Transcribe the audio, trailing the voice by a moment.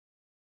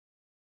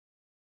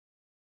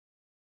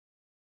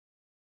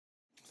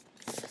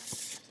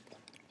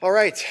All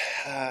right,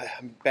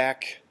 I'm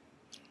back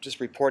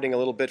just reporting a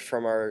little bit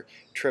from our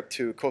trip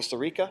to Costa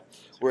Rica.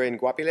 We're in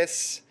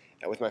Guapiles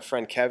with my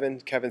friend Kevin.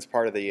 Kevin's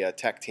part of the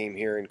tech team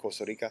here in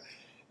Costa Rica,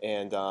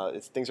 and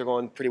things are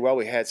going pretty well.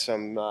 We had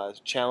some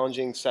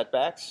challenging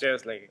setbacks.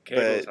 There's like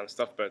cables and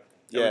stuff, but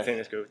everything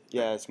is good.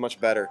 Yeah, it's much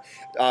better.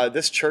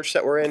 This church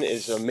that we're in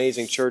is an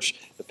amazing church.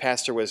 The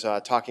pastor was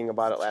talking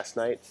about it last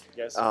night.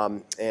 Yes.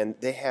 And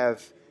they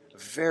have a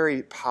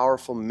very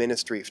powerful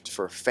ministry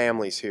for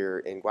families here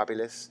in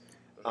Guapiles.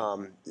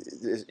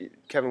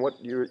 Kevin, what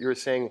you were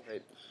saying?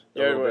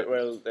 Yeah,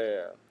 well,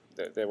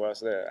 there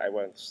was I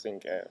was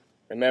thinking.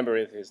 Remember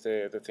it is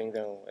the thing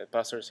that the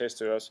pastor says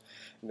to us.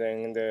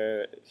 Then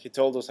he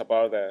told us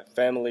about the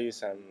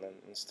families and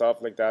stuff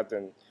like that,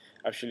 and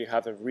actually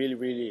have a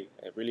really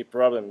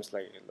problems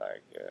like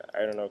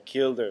I don't know,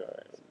 kill the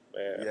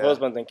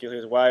husband and kill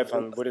his wife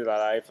and put it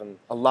alive, and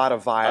a lot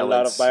of violence. A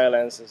lot of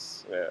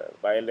violences,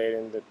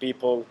 violating the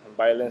people, and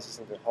violences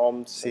in the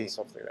homes and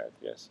stuff like that.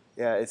 Yes.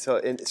 Yeah, it's so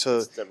it's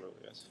terrible,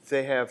 yes.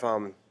 They have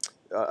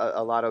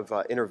a lot of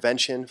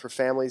intervention for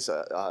families.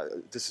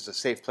 This is a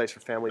safe place for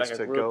families like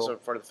to groups go.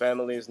 For the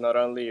families, not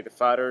only the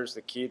fathers,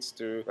 the kids,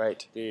 to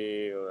right.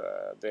 the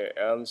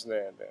elms,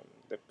 the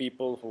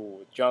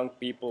people young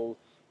people,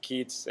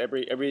 kids.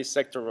 Every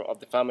sector of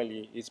the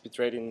family is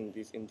betrayed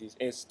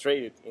is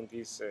traded in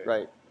this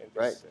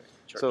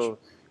church. So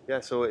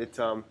yeah, so it's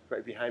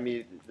right behind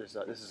me. This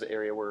is an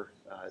area where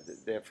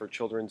they have for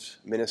children's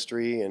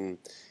ministry, and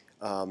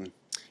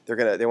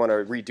they want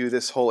to redo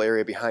this whole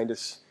area behind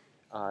us.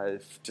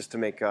 Just to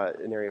make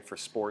an area for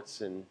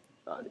sports and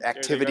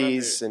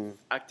activities and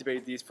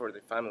activate these for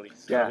the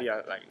families. Yeah,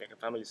 like a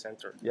family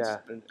center. Yeah,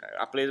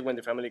 a place when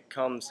the family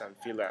comes and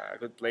feel a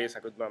good place, a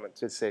good moment.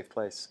 Good safe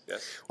place.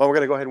 Yes. Well, we're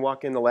gonna go ahead and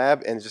walk in the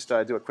lab and just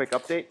do a quick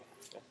update.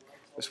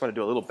 Just want to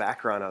do a little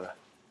background on the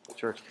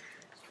church.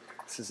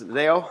 This is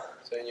Leo.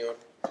 Señor.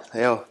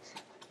 Leo.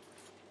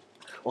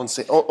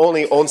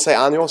 Only 11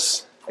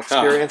 años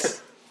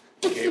experience.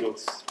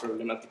 Cables,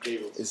 problematic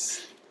cables.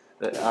 Is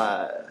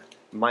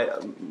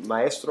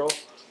maestro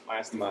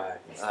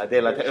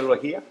de la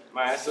tecnología.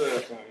 Maestro de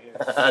la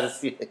tecnología.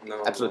 Sí,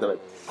 No,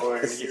 absolutamente. No.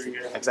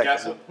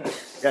 Exactly.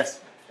 Yes.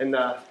 And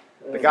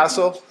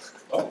Picasso.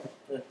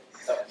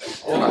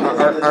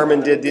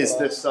 Armin did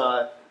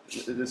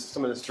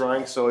some of this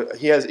drawing. So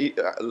he has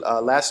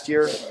last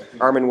year.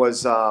 Armin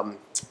was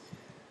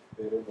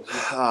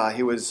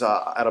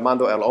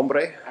Armando el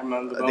Hombre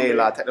de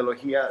la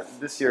Tecnología.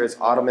 This year is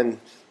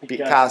Armin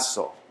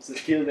Picasso. It's a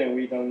skill that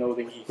we don't know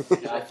the key.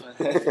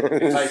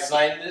 If I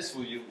sign this,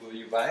 will you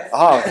buy it?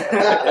 Oh,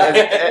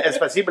 es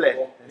posible.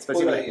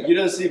 You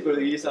don't see, but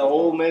it's an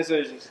old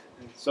message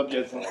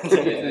subject.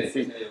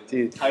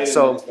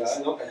 So,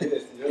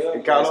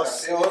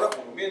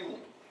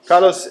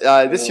 Carlos,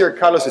 this year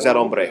Carlos is el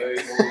hombre,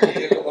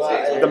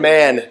 the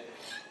man.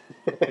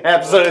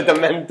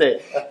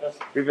 Absolutamente.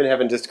 We've been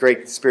having just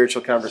great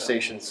spiritual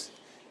conversations.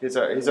 He's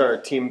our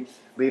team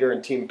leader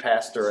and team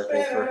pastor,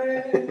 I think.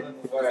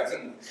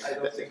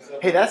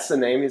 Hey, that's the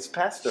name. He's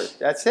pastor.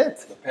 That's it.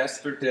 The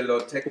pastor de lo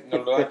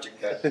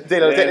tecnológica. De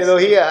la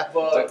tecnología.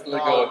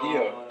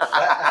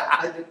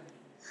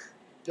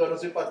 Yo no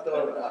soy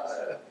pastor.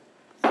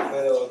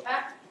 Pero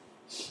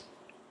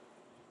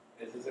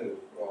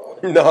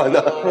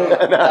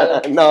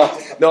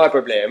no hay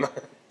problema.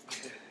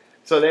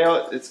 So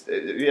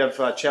you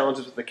have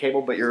challenges with the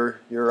cable, but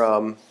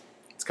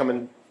it's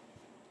coming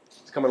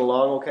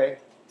along okay.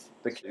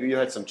 You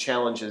had some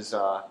challenges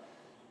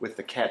with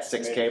the Cat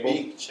 6 cable.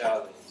 Big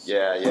challenge.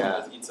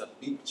 Yeah. It's a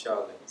big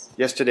challenge.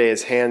 Yesterday, he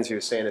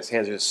was saying his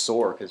hands are just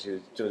sore because he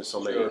was doing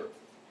so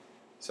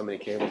many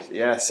cables.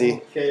 Yeah,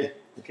 see.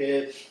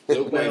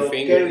 Look my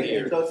finger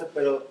here. Entonces,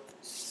 pero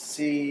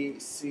si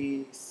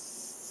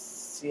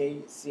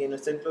en el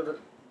centro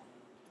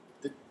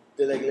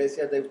de la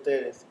iglesia de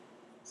ustedes,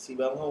 si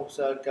vamos a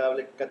usar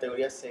cable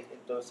categoría 6,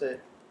 entonces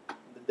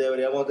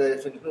deberíamos de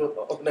definir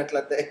una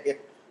estrategia.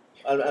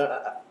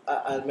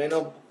 Al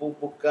menos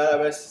buscar a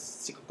ver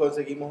si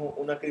conseguimos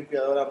una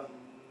crimpeadora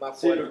más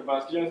fuerte. Sí, lo que pasa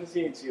es que yo no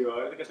sé si va a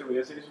haber de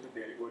categoría 6 o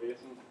categoría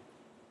 5.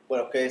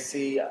 Bueno, que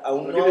si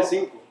aún no... Creo que es de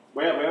 5.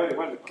 Voy a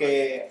averiguarlo.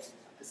 Que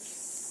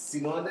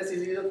si no han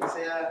decidido que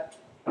sea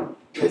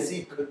de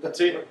 5.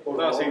 Sí,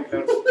 no, sí,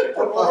 claro.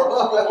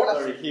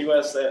 Sorry, he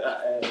was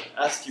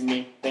asking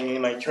me,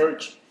 in my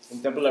church,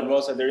 in Temple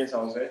Hermosa, there in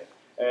San Jose,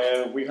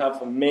 we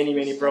have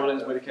many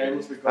problems with the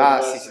cables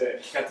because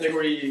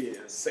category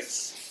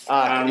 6.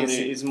 And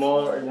it's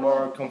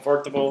more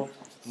comfortable,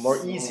 more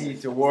easy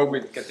to work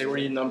with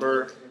category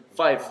number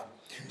 5.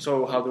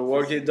 So how the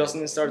work it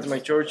doesn't start in my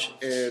church.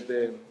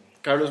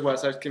 Carlos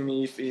was asking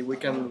me if we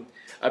can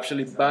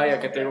actually buy a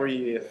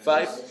category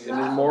 5, and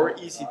it's more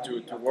easy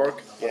to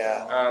work.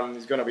 Yeah.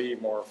 It's gonna be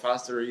more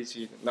faster,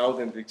 easy now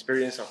than the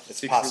experience of the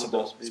 6. It's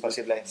possible.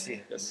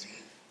 Yes.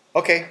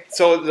 Okay,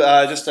 so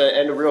just to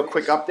end a real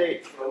quick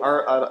update,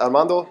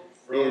 Armando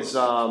is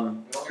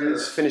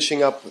he's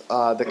finishing up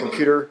the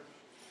computer.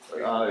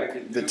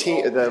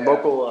 The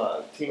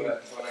local team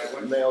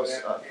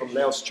from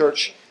Nails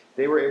Church,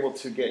 they were able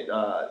to get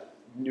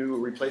new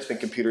replacement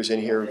computers in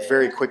here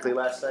very quickly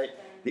last night.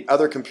 The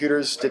other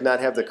computers did not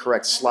have the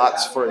correct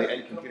slots for the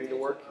end computing to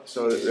work,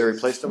 so they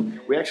replaced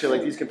them. We actually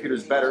like these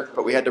computers better,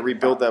 but we had to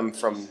rebuild them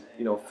from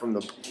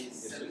the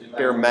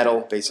bare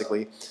metal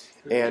basically.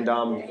 And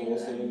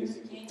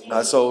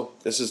so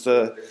this is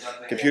the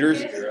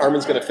computers.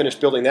 Armin's going to finish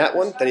building that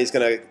one. Then he's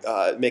going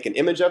to make an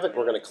image of it.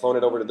 We're going to clone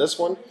it over to this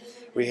one.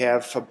 We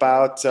have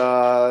about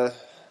 8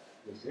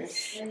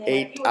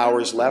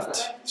 hours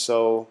left.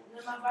 So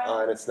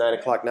and it's 9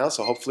 o'clock now.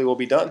 So hopefully we'll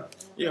be done.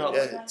 Yeah,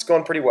 It's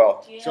going pretty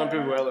well. it's going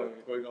pretty well.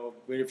 Going on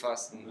very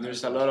fast. And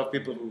there's a lot of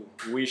people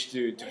who wish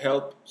to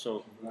help.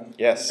 So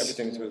Yes.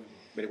 everything is going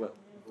very well.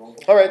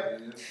 All right.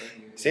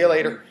 See you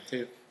later.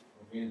 See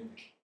you.